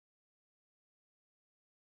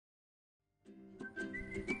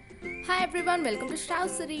Hi everyone, welcome to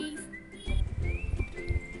Sravs series.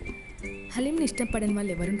 హలీంని ఇష్టపడని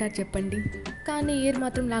వాళ్ళు ఎవరుంటారు చెప్పండి. కానీ ఇయర్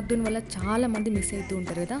మాత్రం లాక్డౌన్ వల్ల చాలామంది మిస్ అవుతూ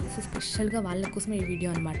ఉంటారు కదా. సో స్పెషల్గా వాళ్ళ కోసమే ఈ వీడియో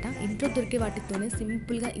అనమాట. ఇంట్లో దొరికే వాటితోనే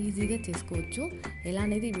సింపుల్గా ఈజీగా చేసుకోవచ్చు. ఎలా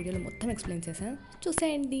అనేది ఈ వీడియోలో మొత్తం ఎక్స్ప్లెయిన్ చేశాను,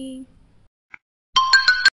 చూసేయండి.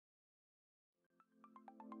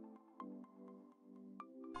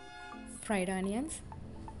 ఫ్రైడ్ ఆనియన్స్,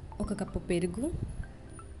 1 కప్పు పెరుగు,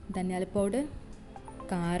 ధనియాల పౌడర్,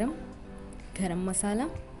 కారం, గరం మసాలా,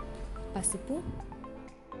 పసుపు,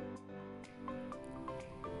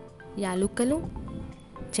 యాలుక్కలు,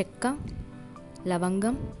 చెక్క,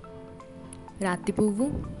 లవంగం, రాతి పువ్వు,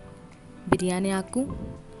 బిర్యానీ ఆకు,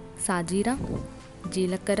 సాజీరా,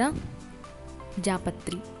 జీలకర్ర,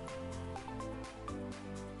 జాపత్రి,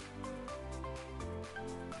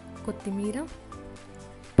 కొత్తిమీర,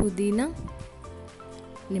 పుదీనా,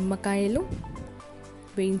 నిమ్మకాయలు,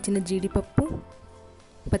 వేయించిన జీడిపప్పు,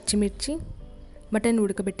 పచ్చిమిర్చి, మటన్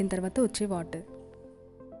ఉడకబెట్టిన తర్వాత వచ్చే వాటర్.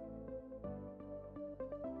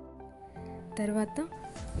 తర్వాత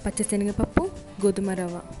పచ్చిశనగపప్పు, గోధుమ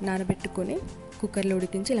రవ్వ నానబెట్టుకొని కుక్కర్లో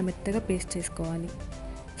ఉడికించి ఇలా మెత్తగా పేస్ట్ చేసుకోవాలి.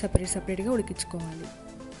 సపరేట్గా ఉడికించుకోవాలి.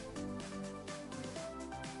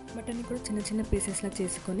 మటన్ని కూడా చిన్న చిన్న పీసెస్లా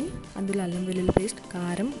చేసుకొని అందులో అల్లం వెల్లుల్లి పేస్ట్,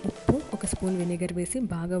 కారం, ఉప్పు, 1 స్పూన్ వెనిగర్ వేసి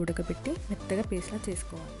బాగా ఉడకబెట్టి మెత్తగా పేస్ట్లా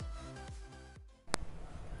చేసుకోవాలి.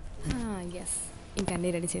 ఎస్, ఇంకా అన్నీ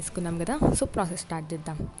రెడీ చేసుకున్నాం కదా. సో ప్రాసెస్ స్టార్ట్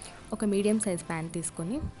చేద్దాం. ఒక మీడియం సైజ్ ప్యాన్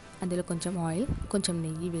తీసుకొని అందులో కొంచెం ఆయిల్, కొంచెం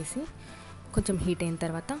నెయ్యి వేసి కొంచెం హీట్ అయిన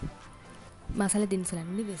తర్వాత మసాలా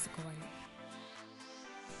దినుసులన్నీ వేసుకోవాలి.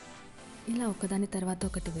 ఇలా ఒకదాని తర్వాత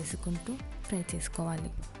ఒకటి వేసుకుంటూ ఫ్రై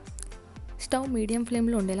చేసుకోవాలి. స్టవ్ మీడియం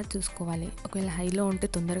ఫ్లేమ్లో ఉండేలా చూసుకోవాలి. ఒకవేళ హైలో ఉంటే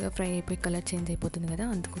తొందరగా ఫ్రై అయిపోయి కలర్ చేంజ్ అయిపోతుంది కదా,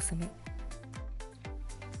 అందుకోసమే.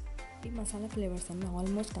 ఈ మసాలా ఫ్లేవర్స్ అన్నీ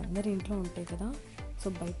ఆల్మోస్ట్ అందరి ఇంట్లో ఉంటాయి కదా. సో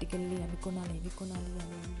బయటికి వెళ్ళి అవి కొనాలి ఇవి కొనాలి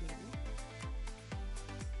అని ఏం లేదు.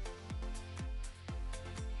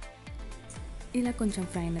 ఇలా కొంచెం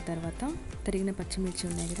ఫ్రై అయిన తర్వాత తరిగిన పచ్చిమిర్చి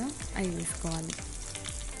ఉన్నాయి కదా, అవి వేసుకోవాలి.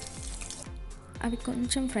 అవి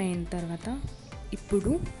కొంచెం ఫ్రై అయిన తర్వాత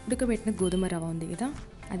ఇప్పుడు ఉడకబెట్టిన గోధుమ రవ్వ ఉంది కదా,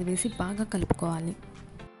 అది వేసి బాగా కలుపుకోవాలి.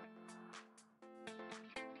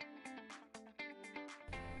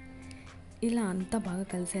 ఇలా అంతా బాగా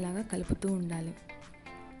కలిసేలాగా కలుపుతూ ఉండాలి.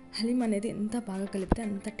 హలీం అనేది ఎంత బాగా కలిపితే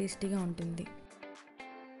అంత టేస్టీగా ఉంటుంది.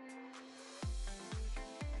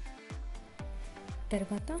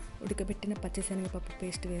 తర్వాత ఉడకబెట్టిన పచ్చిశనగపప్పు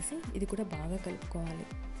పేస్ట్ వేసి ఇది కూడా బాగా కలుపుకోవాలి.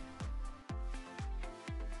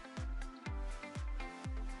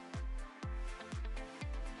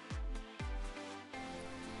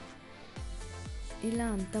 ఇలా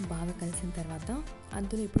అంతా బాగా కలిసిన తర్వాత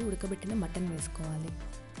అందులో ఇప్పుడు ఉడకబెట్టిన మటన్ వేసుకోవాలి.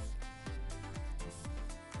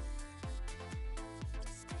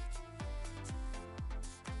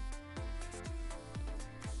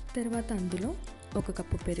 తర్వాత అందులో 1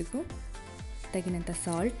 కప్పు పెరుగు, తగినంత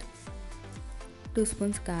సాల్ట్, 2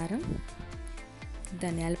 స్పూన్స్ కారం,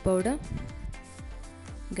 ధనియాల పౌడర్,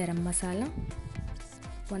 గరం మసాలా,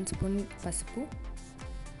 1 స్పూన్ పసుపు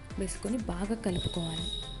వేసుకొని బాగా కలుపుకోవాలి.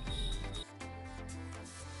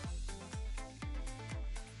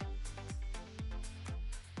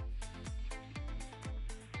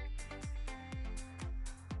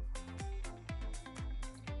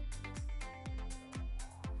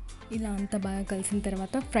 ఇలా అంతా బాగా కలిసిన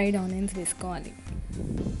తర్వాత ఫ్రైడ్ ఆనియన్స్ వేసుకోవాలి.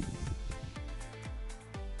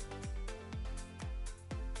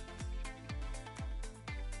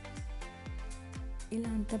 ఇలా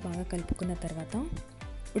అంతా బాగా కలుపుకున్న తర్వాత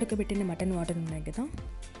ఉడకబెట్టిన మటన్ వాటర్ ఉన్నాయి కదా,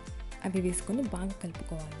 అవి వేసుకొని బాగా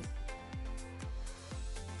కలుపుకోవాలి.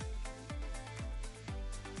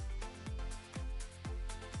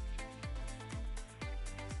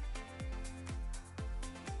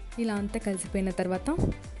 ఇలా అంతా కలిసిపోయిన తర్వాత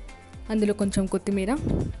అందులో కొంచెం కొత్తిమీర,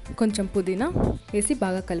 కొంచెం పుదీనా వేసి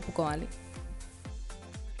బాగా కలుపుకోవాలి.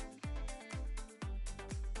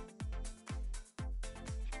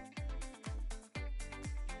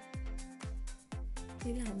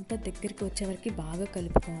 ఇలా అంతా దగ్గరికి వచ్చేవరకు బాగా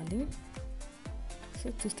కలుపుకోవాలి. సో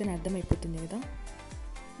చూస్తేనే అర్థమైపోతుంది కదా.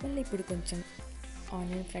 మళ్ళీ ఇప్పుడు కొంచెం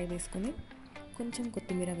ఆనియన్ ఫ్రై వేసుకొని కొంచెం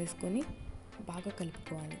కొత్తిమీర వేసుకొని బాగా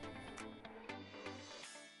కలుపుకోవాలి.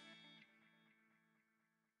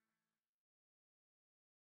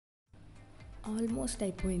 ఆల్మోస్ట్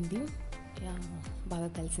అయిపోయింది, బాగా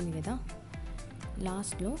కలిసింది కదా.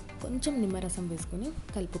 లాస్ట్లో కొంచెం నిమ్మరసం వేసుకొని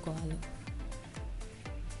కలుపుకోవాలి.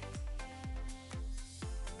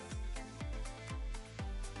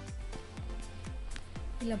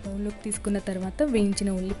 ఇలా బౌల్లోకి తీసుకున్న తర్వాత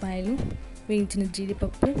వేయించిన ఉల్లిపాయలు, వేయించిన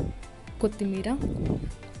జీడిపప్పు, కొత్తిమీర,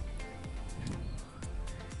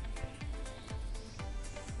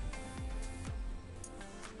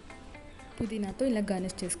 పుదీనాతో ఇలా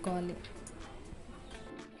గార్నిష్ చేసుకోవాలి.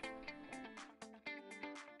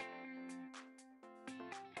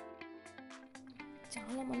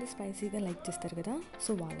 చాలామంది స్పైసీగా లైక్ చేస్తారు కదా,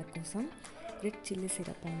 సో వాళ్ళ కోసం రెడ్ చిల్లీ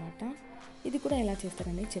సిరప్ అనమాట. ఇది కూడా ఎలా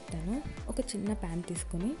చేస్తారని చెప్తాను. ఒక చిన్న ప్యాన్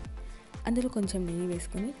తీసుకొని అందులో కొంచెం నెయ్యి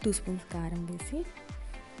వేసుకొని 2 స్పూన్స్ కారం వేసి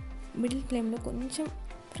మిడిల్ ఫ్లేమ్లో కొంచెం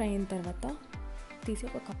ఫ్రై అయిన తర్వాత తీసి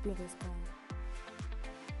ఒక కప్లో వేసుకోవాలి.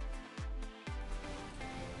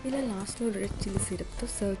 ఇలా లాస్ట్లో రెడ్ చిల్లీ సిరప్తో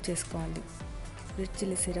సర్వ్ చేసుకోవాలి. రెడ్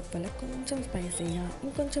చిల్లీ సిరప్ వల్ల కొంచెం స్పైసీగా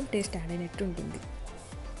ఇంకొంచెం టేస్ట్ యాడ్ అయినట్టు ఉంటుంది.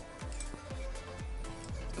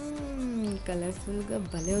 కలర్ఫుల్గా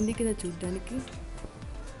భలే ఉంది కదా చూడ్డానికి.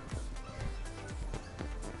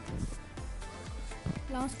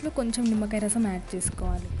 లాస్ట్లో కొంచెం నిమ్మకాయ రసం యాడ్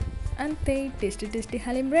చేసుకోవాలి. అంతే, టేస్టీ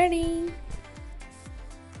హలీం రెడీ.